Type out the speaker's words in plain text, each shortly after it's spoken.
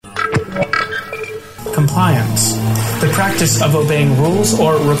compliance, the practice of obeying rules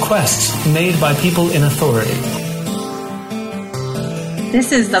or requests made by people in authority.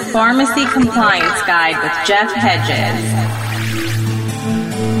 This is the Pharmacy Compliance Guide with Jeff Hedges.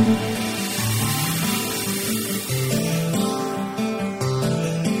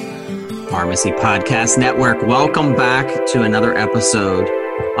 Pharmacy Podcast Network. Welcome back to another episode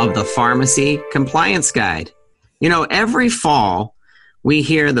of the Pharmacy Compliance Guide. You know, every fall we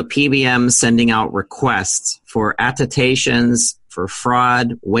hear the PBM sending out requests for attestations for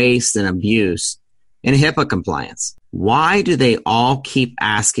fraud, waste, and abuse and HIPAA compliance. Why do they all keep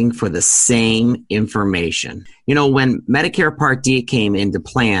asking for the same information? You know, when Medicare Part D came into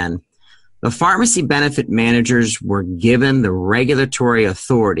plan, the pharmacy benefit managers were given the regulatory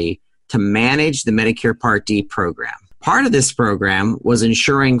authority to manage the Medicare Part D program. Part of this program was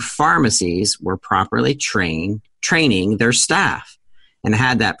ensuring pharmacies were properly training their staff and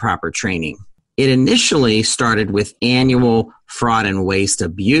had that proper training. It initially started with annual fraud and waste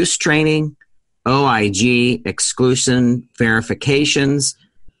abuse training, OIG exclusion verifications,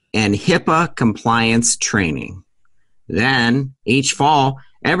 and HIPAA compliance training. Then, each fall,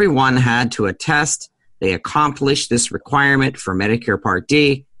 everyone had to attest they accomplished this requirement for Medicare Part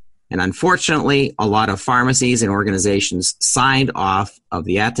D. And unfortunately, a lot of pharmacies and organizations signed off of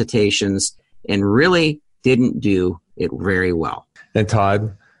the attestations and really didn't do it very well. And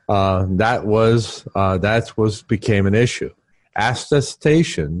Todd, that became an issue.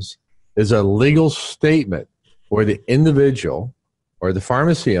 Attestations is a legal statement where the individual or the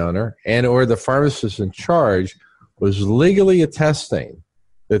pharmacy owner and or the pharmacist in charge was legally attesting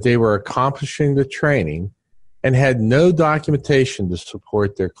that they were accomplishing the training and had no documentation to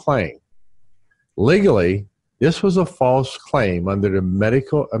support their claim. Legally, this was a false claim under the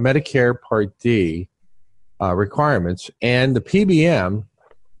Medicare Part D requirements, and the PBM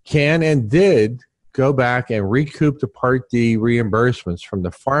can and did go back and recoup the Part D reimbursements from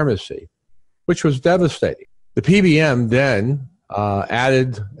the pharmacy, which was devastating. The PBM then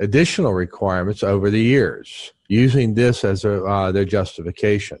added additional requirements over the years, using this as their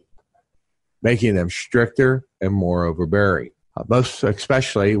justification, making them stricter and more overbearing, most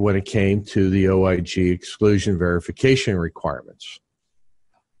especially when it came to the OIG exclusion verification requirements.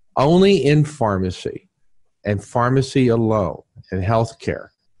 Only in pharmacy and pharmacy alone in healthcare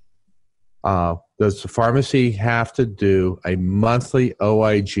does the pharmacy have to do a monthly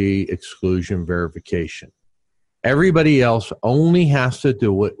OIG exclusion verification. Everybody else only has to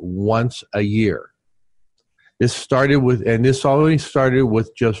do it once a year. This already started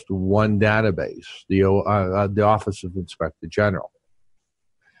with just one database, the Office of Inspector General.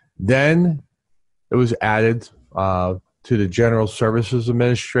 Then it was added to the General Services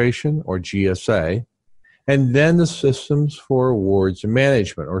Administration, or GSA, and then the Systems for Awards and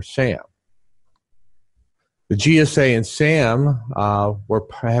Management, or SAM. The GSA and SAM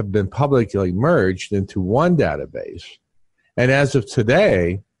have been publicly merged into one database, and as of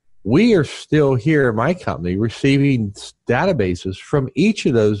today, we are still here at my company receiving databases from each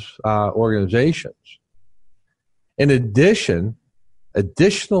of those organizations. In addition,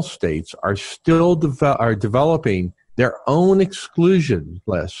 additional states are still developing their own exclusion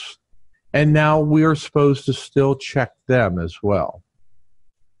lists, and now we are supposed to still check them as well.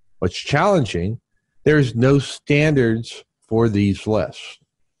 What's challenging, there's no standards for these lists.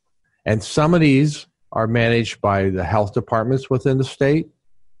 And some of these are managed by the health departments within the state.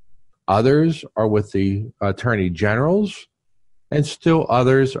 Others are with the attorney generals, and still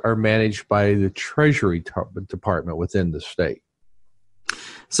others are managed by the Treasury Department within the state.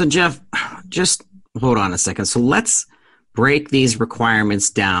 So, Jeff, just hold on a second. So let's break these requirements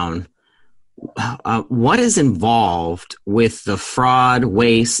down. What is involved with the fraud,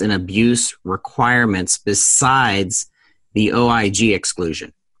 waste, and abuse requirements besides the OIG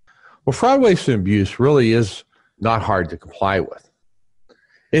exclusion? Well, fraud, waste, and abuse really is not hard to comply with.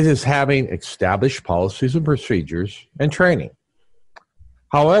 It is having established policies and procedures and training.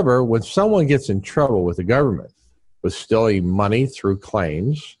 However, when someone gets in trouble with the government with stealing money through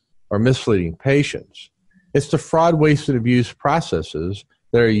claims or misleading patients, it's the fraud, waste, and abuse processes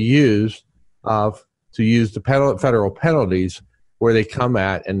that are used to use the federal penalties where they come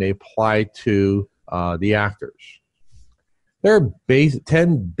at and they apply to the actors. There are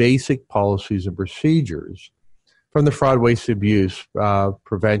 10 basic policies and procedures from the fraud, waste, and abuse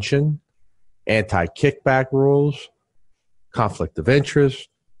prevention, anti-kickback rules, conflict of interest,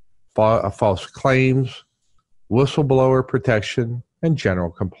 false claims, whistleblower protection, and general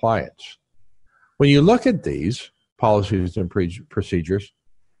compliance. When you look at these policies and procedures,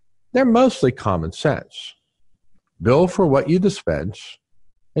 they're mostly common sense. Bill for what you dispense,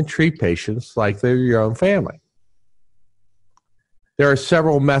 and treat patients like they're your own family. There are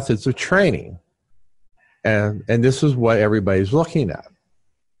several methods of training, and this is what everybody's looking at.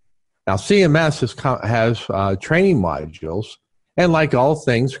 Now, CMS has training modules, and like all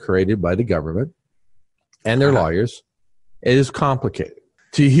things created by the government and their lawyers, it is complicated.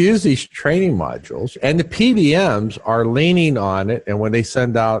 To use these training modules, and the PBMs are leaning on it, and when they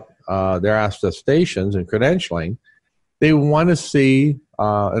send out their attestations and credentialing, they want to see,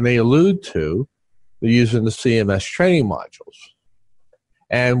 and they allude to, using the CMS training modules.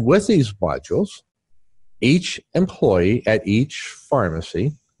 And with these modules, each employee at each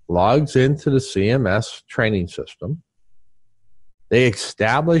pharmacy logs into the CMS training system. They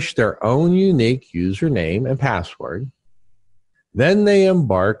establish their own unique username and password. Then they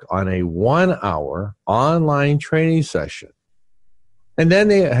embark on a 1-hour online training session. And then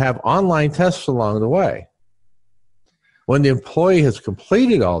they have online tests along the way. When the employee has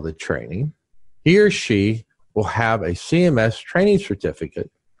completed all the training, he or she will have a CMS training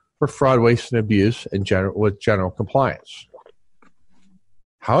certificate for fraud, waste, and abuse with general compliance.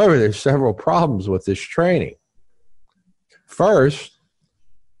 However, there's several problems with this training. First,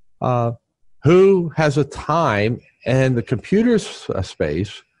 who has a time and the computer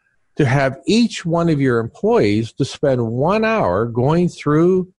space to have each one of your employees to spend 1 hour going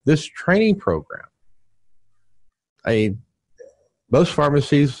through this training program? Most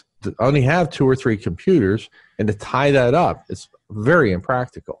pharmacies only have 2 or 3 computers, and to tie that up, it's very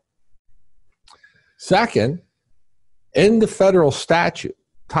impractical. Second, in the federal statute,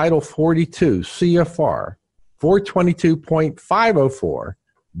 Title 42 CFR 422.504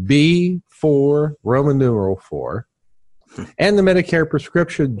 B4 Roman numeral 4 and the Medicare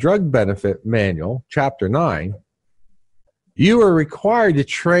Prescription Drug Benefit Manual, Chapter 9, you are required to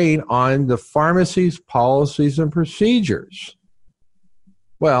train on the pharmacy's policies and procedures.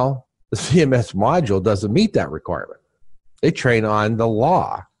 Well, the CMS module doesn't meet that requirement. They train on the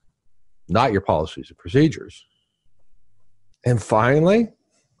law, not your policies and procedures. And finally,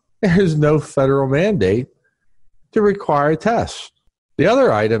 there's no federal mandate to require a test. The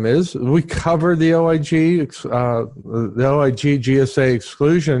other item is we covered the OIG GSA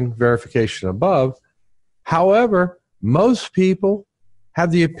exclusion verification above. However, most people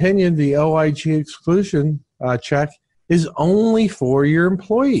have the opinion the OIG exclusion check is only for your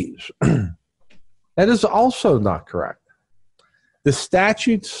employees. That is also not correct. The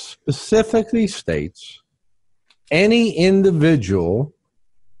statute specifically states any individual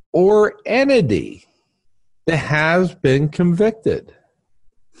or entity that has been convicted.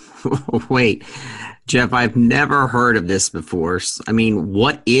 Wait, Jeff, I've never heard of this before. I mean,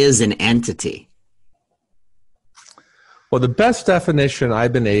 what is an entity? Well, the best definition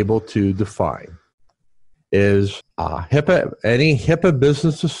I've been able to define is any HIPAA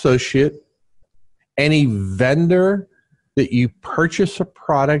business associate, any vendor that you purchase a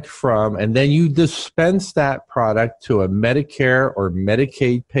product from, and then you dispense that product to a Medicare or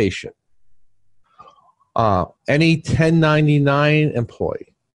Medicaid patient. Any 1099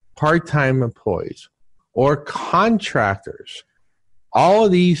 employee, part-time employees, or contractors, all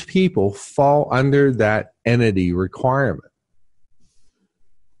of these people fall under that entity requirement.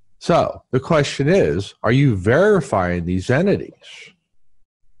 So the question is, are you verifying these entities?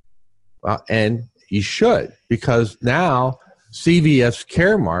 And you should, because now CVS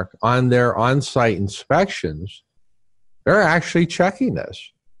Caremark, on their on-site inspections, they're actually checking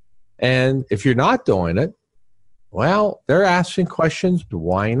this. And if you're not doing it, well, they're asking questions,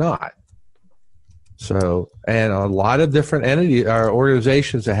 why not? So, and a lot of different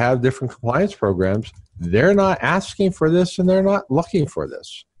organizations that have different compliance programs, they're not asking for this and they're not looking for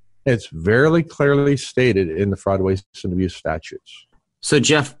this. It's very clearly stated in the fraud, waste, and abuse statutes. So,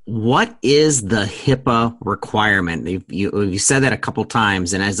 Jeff, what is the HIPAA requirement? You said that a couple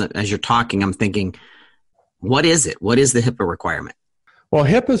times, and as you're talking, I'm thinking, what is it? What is the HIPAA requirement? Well,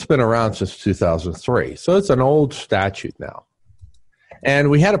 HIPAA's been around since 2003, so it's an old statute now.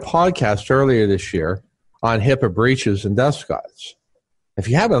 And we had a podcast earlier this year on HIPAA breaches and desk audits. If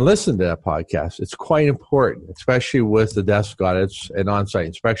you haven't listened to that podcast, it's quite important, especially with the desk audits and on-site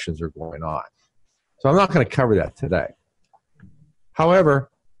inspections that are going on. So I'm not going to cover that today. However,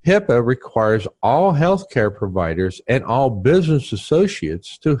 HIPAA requires all healthcare providers and all business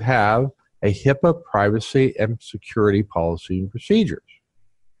associates to have a HIPAA privacy and security policy and procedures.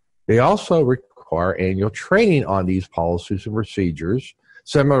 They also require annual training on these policies and procedures,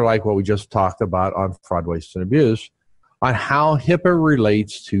 similar like what we just talked about on fraud, waste, and abuse, on how HIPAA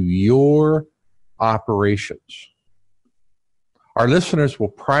relates to your operations. Our listeners will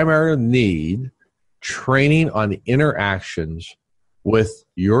primarily need training on the interactions with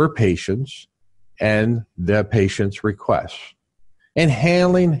your patients and the patient's requests, and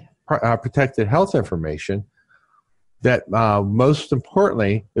handling protected health information that most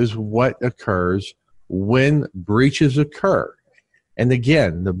importantly is what occurs when breaches occur. And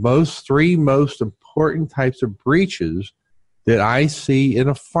again, the three most important types of breaches that I see in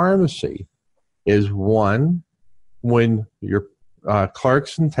a pharmacy is one, when your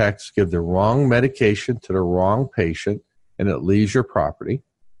clerks and techs give the wrong medication to the wrong patient and it leaves your property.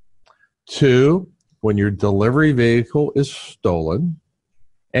 Two, when your delivery vehicle is stolen.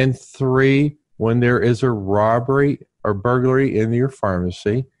 And three, when there is a robbery or burglary in your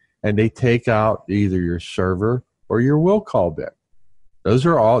pharmacy and they take out either your server or your will call bin. Those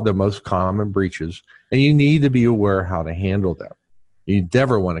are all the most common breaches, and you need to be aware how to handle them. You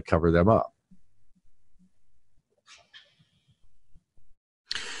never want to cover them up.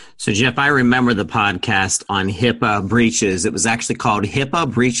 So, Jeff, I remember the podcast on HIPAA breaches. It was actually called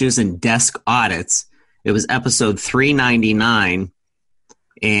HIPAA Breaches and Desk Audits. It was episode 399.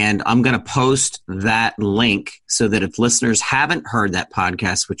 And I'm going to post that link so that if listeners haven't heard that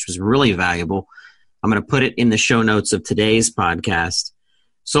podcast, which was really valuable, I'm going to put it in the show notes of today's podcast.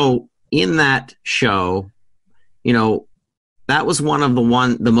 So in that show, you know, that was one of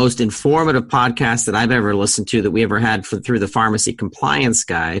the most informative podcasts that I've ever listened to that we ever had through the Pharmacy Compliance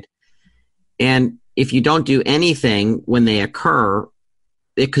Guide. And if you don't do anything when they occur,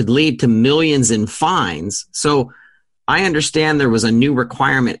 it could lead to millions in fines. So I understand there was a new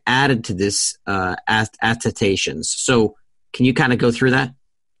requirement added to this attestations. So can you kind of go through that?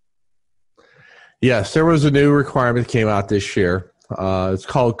 Yes, there was a new requirement that came out this year. It's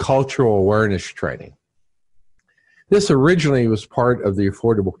called Cultural Awareness Training. This originally was part of the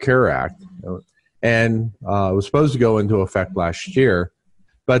Affordable Care Act and was supposed to go into effect last year,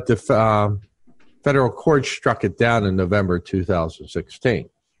 but the federal court struck it down in November 2016.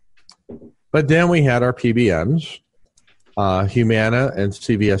 But then we had our PBMs, Humana and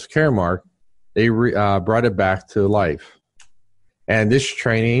CVS Caremark. They brought it back to life. And this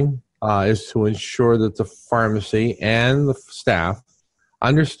training is to ensure that the pharmacy and the staff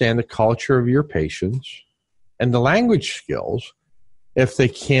understand the culture of your patients and the language skills if they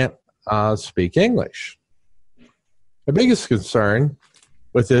can't speak English. The biggest concern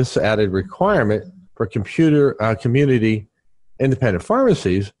with this added requirement for community independent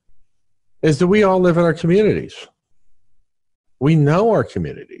pharmacies is that we all live in our communities. We know our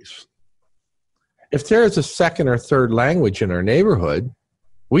communities. If there is a second or third language in our neighborhood,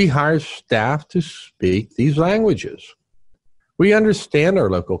 we hire staff to speak these languages. We understand our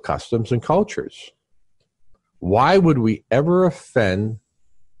local customs and cultures. Why would we ever offend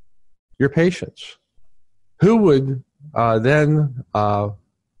your patients? Who would then,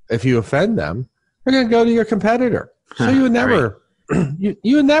 if you offend them, they're going to go to your competitor. So you would never,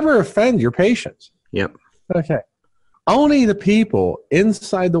 you would never offend your patients. Yep. Okay. Only the people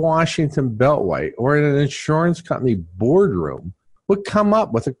inside the Washington Beltway or in an insurance company boardroom would come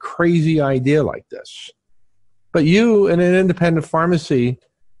up with a crazy idea like this. But you, in an independent pharmacy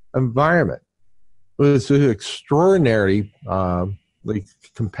environment, was extraordinarily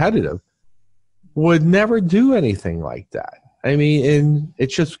competitive, would never do anything like that. I mean, and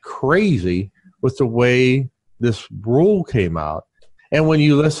it's just crazy with the way this rule came out. And when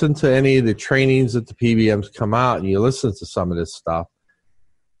you listen to any of the trainings that the PBMs come out and you listen to some of this stuff,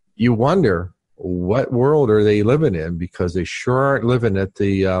 you wonder what world are they living in, because they sure aren't living at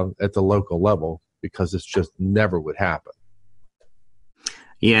the local level, because it's just never would happen.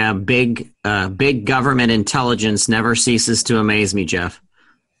 Yeah, big government intelligence never ceases to amaze me, Jeff.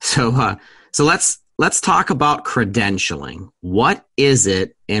 So let's talk about credentialing. What is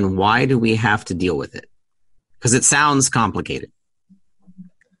it, and why do we have to deal with it? Because it sounds complicated.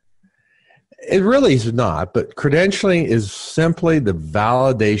 It really is not, but credentialing is simply the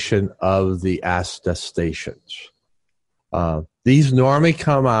validation of the attestations. These normally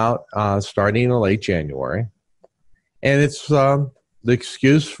come out starting in late January, and it's the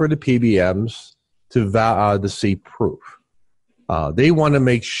excuse for the PBMs to see proof. They want to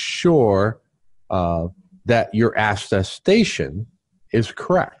make sure that your attestation is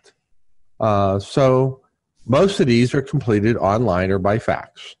correct. So most of these are completed online or by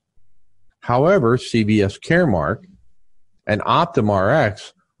fax. However, CVS Caremark and Optum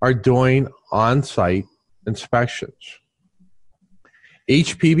Rx are doing on-site inspections.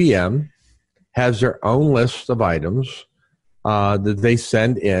 Each PBM has their own list of items that they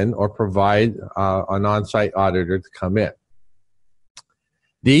send in or provide an on-site auditor to come in.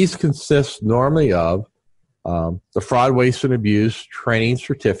 These consist normally of the fraud, waste, and abuse training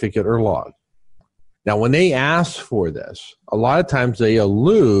certificate or log. Now, when they ask for this, a lot of times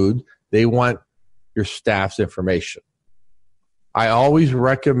they want your staff's information. I always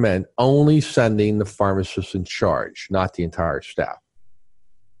recommend only sending the pharmacist in charge, not the entire staff.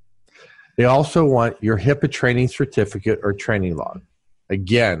 They also want your HIPAA training certificate or training log.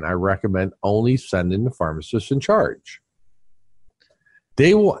 Again, I recommend only sending the pharmacist in charge.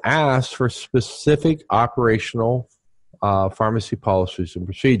 They will ask for specific operational pharmacy policies and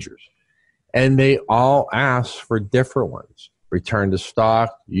procedures. And they all ask for different ones. Return to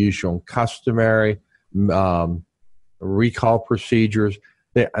stock, usual and customary, recall procedures.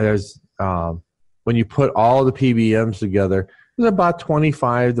 When you put all the PBMs together, there's about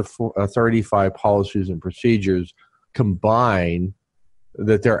 25 to 35 policies and procedures combined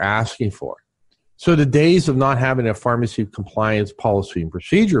that they're asking for. So the days of not having a pharmacy compliance policy and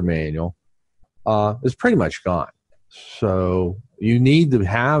procedure manual is pretty much gone. So you need to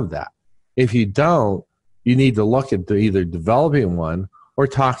have that. If you don't, you need to look into either developing one or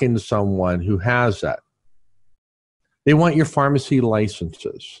talking to someone who has that. They want your pharmacy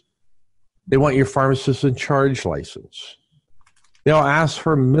licenses. They want your pharmacist in charge license. They'll ask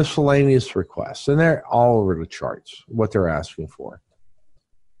for miscellaneous requests, and they're all over the charts, what they're asking for.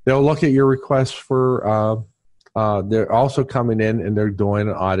 They'll look at your requests for, they're also coming in and they're doing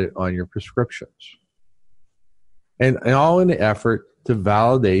an audit on your prescriptions. And all in the effort to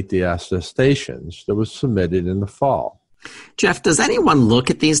validate the attestations that was submitted in the fall. Jeff, does anyone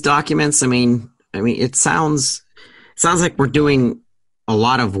look at these documents? I mean, it sounds like we're doing a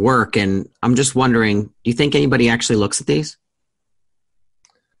lot of work, and I'm just wondering, do you think anybody actually looks at these?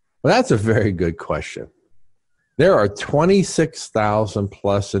 Well, that's a very good question. There are 26,000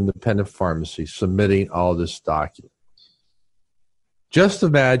 plus independent pharmacies submitting all this document. Just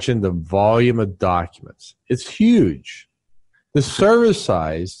imagine the volume of documents. It's huge. The server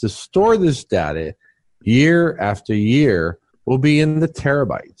size to store this data year after year will be in the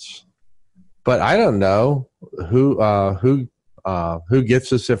terabytes. But I don't know who gets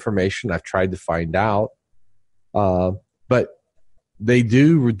this information. I've tried to find out. But they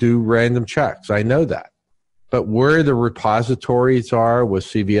do random checks. I know that. But where the repositories are with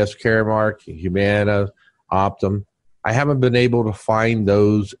CVS Caremark, Humana, Optum, I haven't been able to find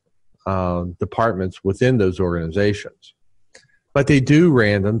those departments within those organizations. But they do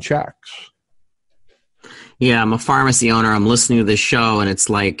random checks. Yeah, I'm a pharmacy owner. I'm listening to this show, and it's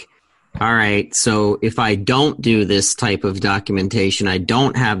like, all right, so if I don't do this type of documentation, I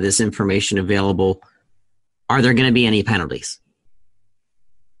don't have this information available, are there going to be any penalties?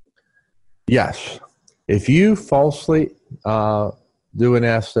 Yes. If you falsely do an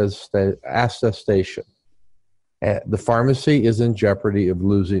attestation, the pharmacy is in jeopardy of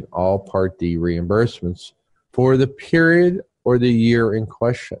losing all Part D reimbursements for the period or the year in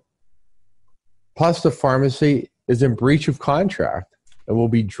question. Plus, the pharmacy is in breach of contract and will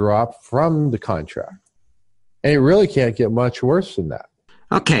be dropped from the contract. And it really can't get much worse than that.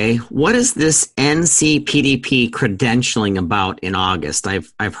 Okay, what is this NCPDP credentialing about in August?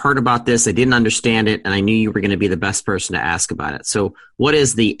 I've heard about this. I didn't understand it, and I knew you were going to be the best person to ask about it. So what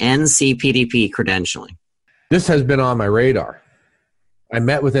is the NCPDP credentialing? This has been on my radar. I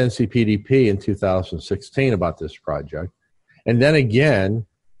met with NCPDP in 2016 about this project, and then again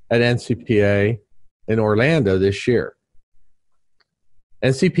at NCPA in Orlando this year.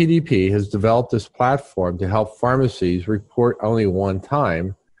 NCPDP has developed this platform to help pharmacies report only one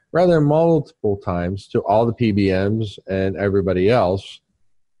time rather than multiple times to all the PBMs and everybody else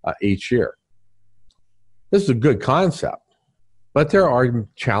each year. This is a good concept, but there are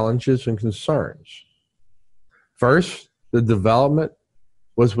challenges and concerns. First, the development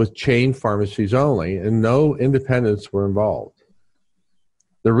was with chain pharmacies only, and no independents were involved.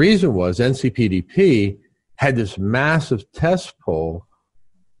 The reason was NCPDP had this massive test pool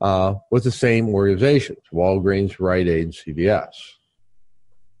with the same organizations, Walgreens, Rite Aid, and CVS.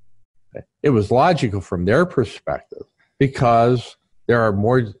 It was logical from their perspective because there are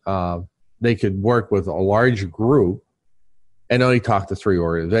more, they could work with a large group and only talk to 3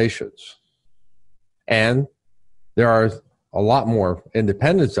 organizations. And there are a lot more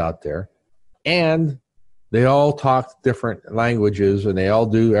independents out there, and they all talk different languages and they all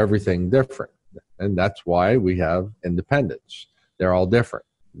do everything different. And that's why we have independents. They're all different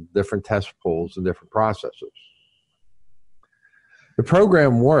test pools and different processes. The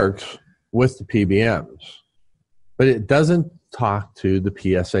program works with the PBMs, but it doesn't talk to the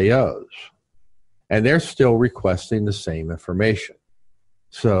PSAOs, and they're still requesting the same information.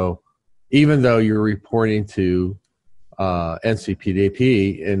 So even though you're reporting to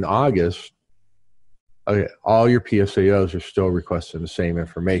NCPDP in August, all your PSAOs are still requesting the same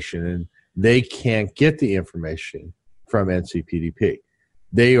information, they can't get the information from NCPDP.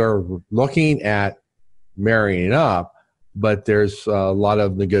 They are looking at marrying up, but there's a lot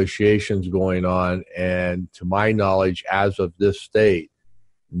of negotiations going on, and to my knowledge, as of this date,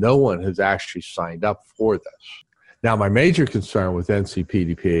 no one has actually signed up for this. Now, my major concern with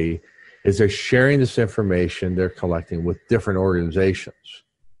NCPDP is they're sharing this information they're collecting with different organizations.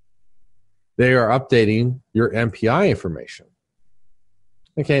 They are updating your MPI information.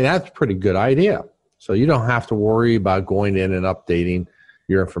 Okay, that's a pretty good idea. So you don't have to worry about going in and updating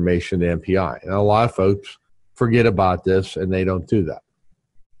your information to MPI. And a lot of folks forget about this and they don't do that.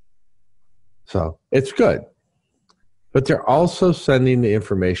 So it's good. But they're also sending the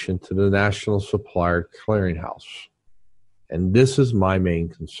information to the National Supplier Clearinghouse. And this is my main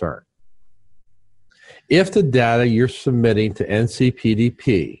concern. If the data you're submitting to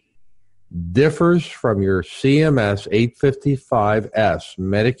NCPDP differs from your CMS 855S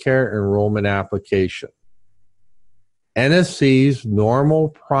Medicare enrollment application, NSC's normal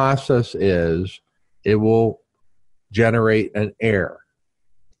process is it will generate an error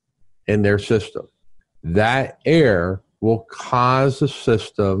in their system. That error will cause the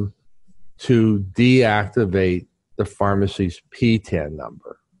system to deactivate the pharmacy's PTAN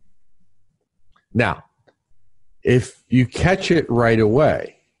number. Now, if you catch it right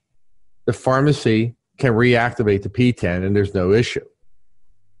away, the pharmacy can reactivate the PTAN and there's no issue.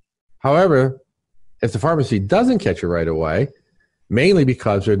 However, if the pharmacy doesn't catch it right away, mainly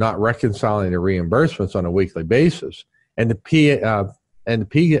because they're not reconciling the reimbursements on a weekly basis, and the PTAN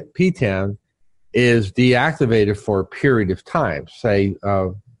is deactivated for a period of time, say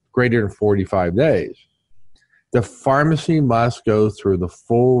greater than 45 days, the pharmacy must go through the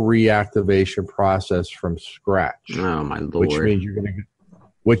full reactivation process from scratch. Oh, my Lord.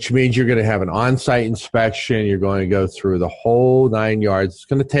 Which means you're going to have an on-site inspection. You're going to go through the whole 9 yards. It's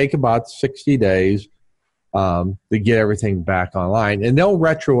going to take about 60 days to get everything back online. And they'll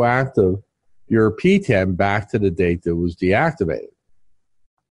retroactive your PTAN back to the date that was deactivated.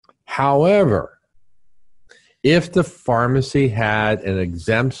 However, if the pharmacy had an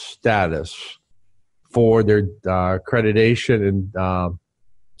exempt status for their accreditation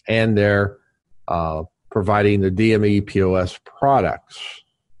and their providing the DME POS products,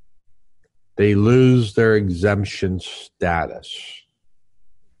 they lose their exemption status.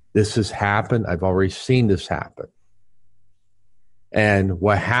 This has happened. I've already seen this happen. And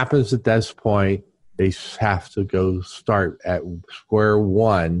what happens at this point, they have to go start at square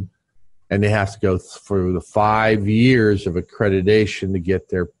one, and they have to go through the 5 years of accreditation to get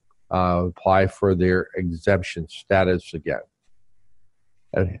their apply for their exemption status again.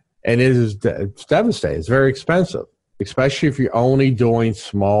 And it's devastating. It's very expensive, especially if you're only doing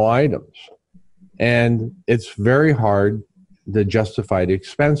small items. And it's very hard to justify the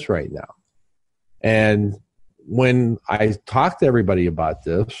expense right now. And when I talked to everybody about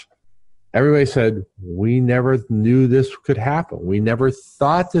this, everybody said, we never knew this could happen. We never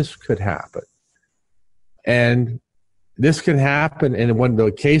thought this could happen. And this can happen. And when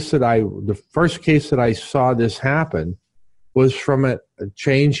the first case that I saw this happen was from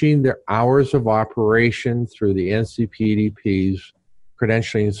changing their hours of operation through the NCPDP's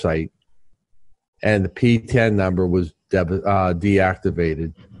credentialing site. And the PTAN number was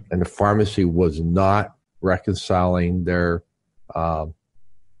deactivated, and the pharmacy was not reconciling their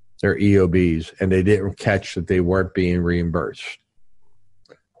EOBs, and they didn't catch that they weren't being reimbursed.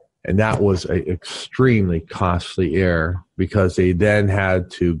 And that was an extremely costly error because they then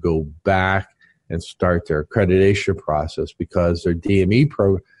had to go back and start their accreditation process because their DME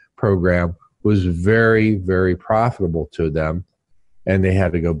program was very, very profitable to them, and they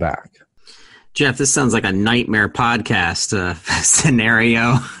had to go back. Jeff, this sounds like a nightmare podcast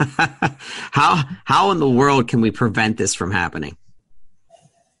scenario. How in the world can we prevent this from happening?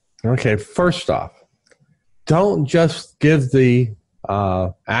 Okay, first off, don't just give the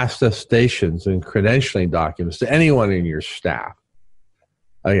attestations and credentialing documents to anyone in your staff.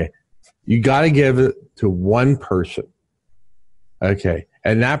 Okay, you got to give it to one person. Okay,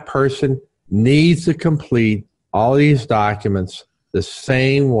 and that person needs to complete all these documents the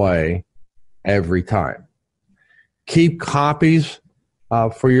same way every time. Keep copies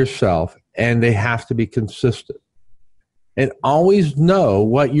for yourself, and they have to be consistent. And always know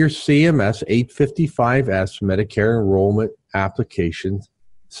what your CMS 855S Medicare enrollment application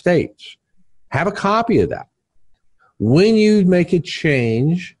states. Have a copy of that. When you make a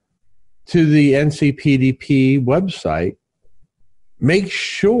change to the NCPDP website, make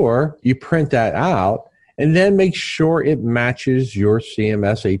sure you print that out and then make sure it matches your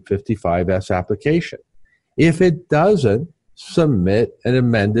CMS 855S application. If it doesn't, submit an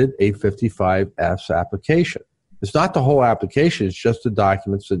amended 855S application. It's not the whole application. It's just the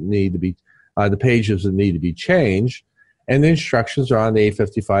documents that need to be, the pages that need to be changed. And the instructions are on the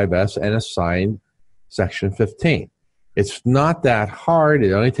 855S and assigned Section 15. It's not that hard.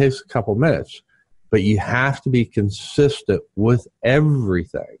 It only takes a couple minutes. But you have to be consistent with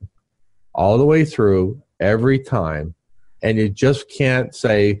everything all the way through every time. And you just can't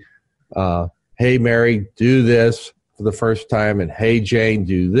say, hey, Mary, do this for the first time, and hey, Jane,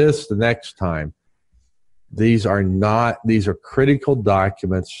 do this the next time. These are critical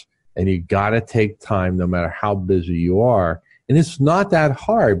documents, and you got to take time no matter how busy you are. And it's not that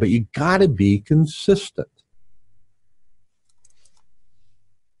hard, but you got to be consistent.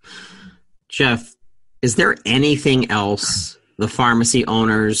 Jeff, is there anything else the pharmacy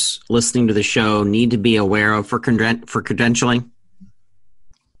owners listening to the show need to be aware of for credentialing?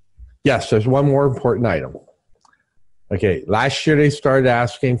 Yes, there's one more important item. Okay, last year they started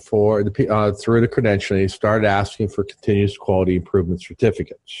asking for, through the credentialing, they started asking for continuous quality improvement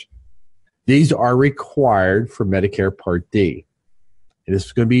certificates. These are required for Medicare Part D. And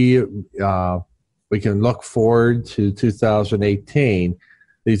it's going to be, we can look forward to 2018.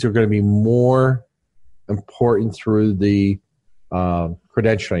 These are going to be more important through the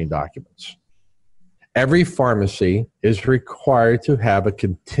credentialing documents. Every pharmacy is required to have a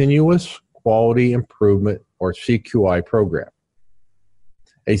continuous quality improvement or CQI program.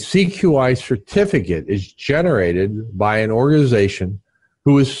 A CQI certificate is generated by an organization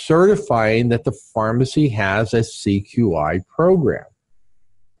who is certifying that the pharmacy has a CQI program.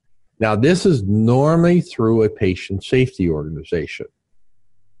 Now, this is normally through a patient safety organization.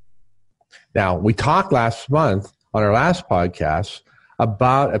 Now, we talked last month on our last podcast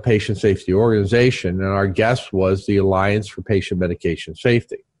about a patient safety organization, and our guest was the Alliance for Patient Medication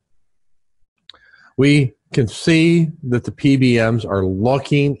Safety. We can see that the PBMs are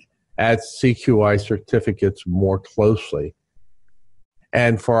looking at CQI certificates more closely.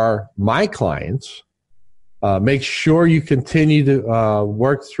 And for my clients, make sure you continue to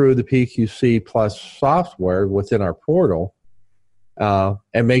work through the PQC Plus software within our portal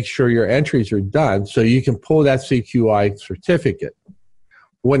and make sure your entries are done so you can pull that CQI certificate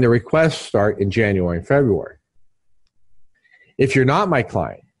when the requests start in January and February. If you're not my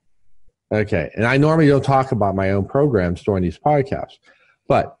client, okay, and I normally don't talk about my own programs during these podcasts,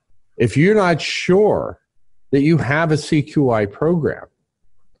 but if you're not sure that you have a CQI program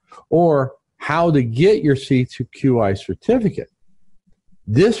or how to get your CQI certificate,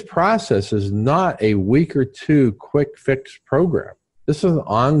 this process is not a week or two quick fix program. This is an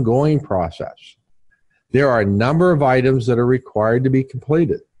ongoing process. There are a number of items that are required to be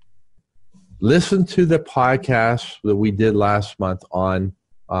completed. Listen to the podcast that we did last month on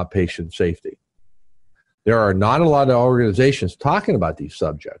patient safety. There are not a lot of organizations talking about these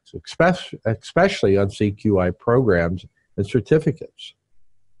subjects, especially on CQI programs and certificates.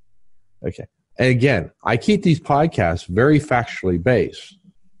 Okay. And again, I keep these podcasts very factually based,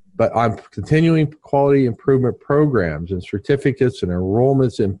 but on continuing quality improvement programs and certificates and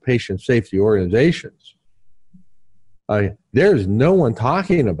enrollments in patient safety organizations, there's no one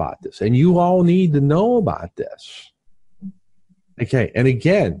talking about this, and you all need to know about this. Okay, and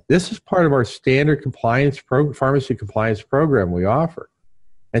again, this is part of our standard compliance pharmacy compliance program we offer.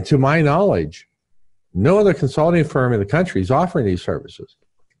 And to my knowledge, no other consulting firm in the country is offering these services.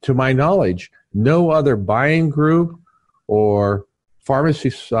 To my knowledge, no other buying group or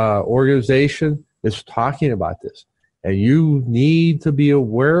pharmacy organization is talking about this. And you need to be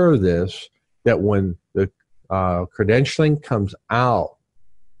aware of this, that when the credentialing comes out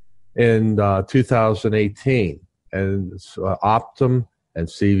in 2018, and Optum and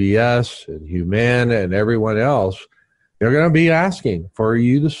CVS and Humana and everyone else, they're going to be asking for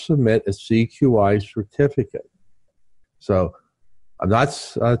you to submit a CQI certificate. So I'm not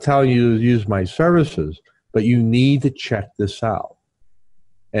telling you to use my services, but you need to check this out.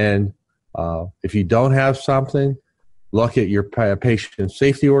 And if you don't have something, look at your patient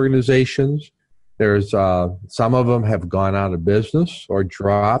safety organizations. There's some of them have gone out of business or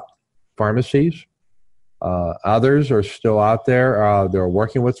dropped pharmacies. Others are still out there. They're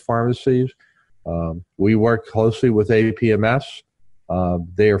working with pharmacies. We work closely with APMS.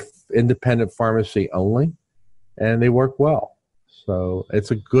 They are independent pharmacy only, and they work well. So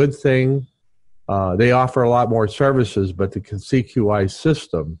it's a good thing. They offer a lot more services, but the CQI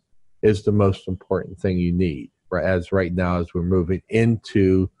system is the most important thing you need as right now as we're moving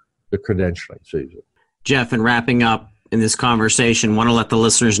into the credentialing season. Jeff, in wrapping up in this conversation, want to let the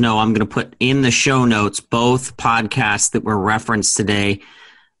listeners know I'm going to put in the show notes both podcasts that were referenced today.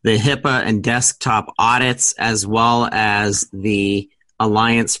 the HIPAA and desktop audits, as well as the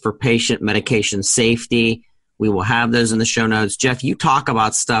Alliance for Patient Medication Safety. We will have those in the show notes. Jeff, you talk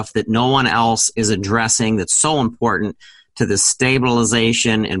about stuff that no one else is addressing that's so important to the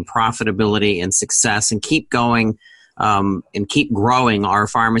stabilization and profitability and success, and keep going and keep growing our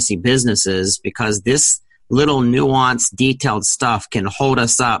pharmacy businesses, because this little nuanced, detailed stuff can hold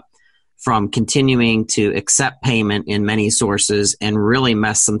us up from continuing to accept payment in many sources and really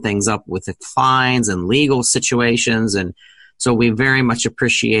mess some things up with the fines and legal situations. And so we very much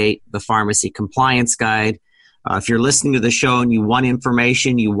appreciate the Pharmacy Compliance Guide. If you're listening to the show and you want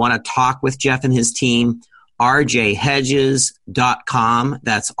information, you want to talk with Jeff and his team, rjhedges.com.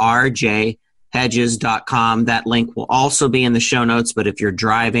 That's rjhedges.com. That link will also be in the show notes, but if you're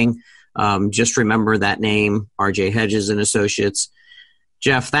driving, just remember that name, RJ Hedges and Associates.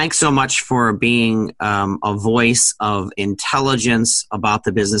 Jeff, thanks so much for being a voice of intelligence about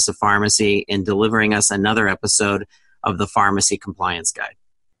the business of pharmacy and delivering us another episode of the Pharmacy Compliance Guide.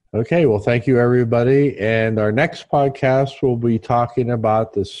 Okay, well, thank you, everybody. And our next podcast will be talking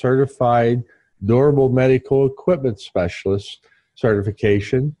about the Certified Durable Medical Equipment Specialist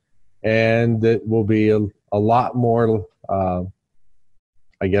certification. And it will be a lot more,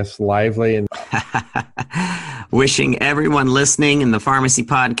 lively. And wishing everyone listening in the Pharmacy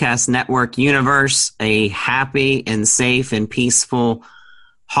Podcast Network universe a happy and safe and peaceful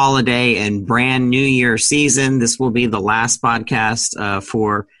holiday and brand new year season. This will be the last podcast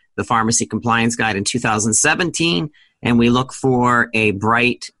for the Pharmacy Compliance Guide in 2017, and we look for a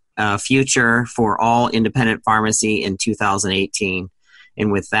bright future for all independent pharmacy in 2018.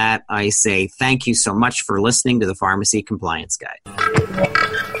 And with that, I say thank you so much for listening to the Pharmacy Compliance Guide.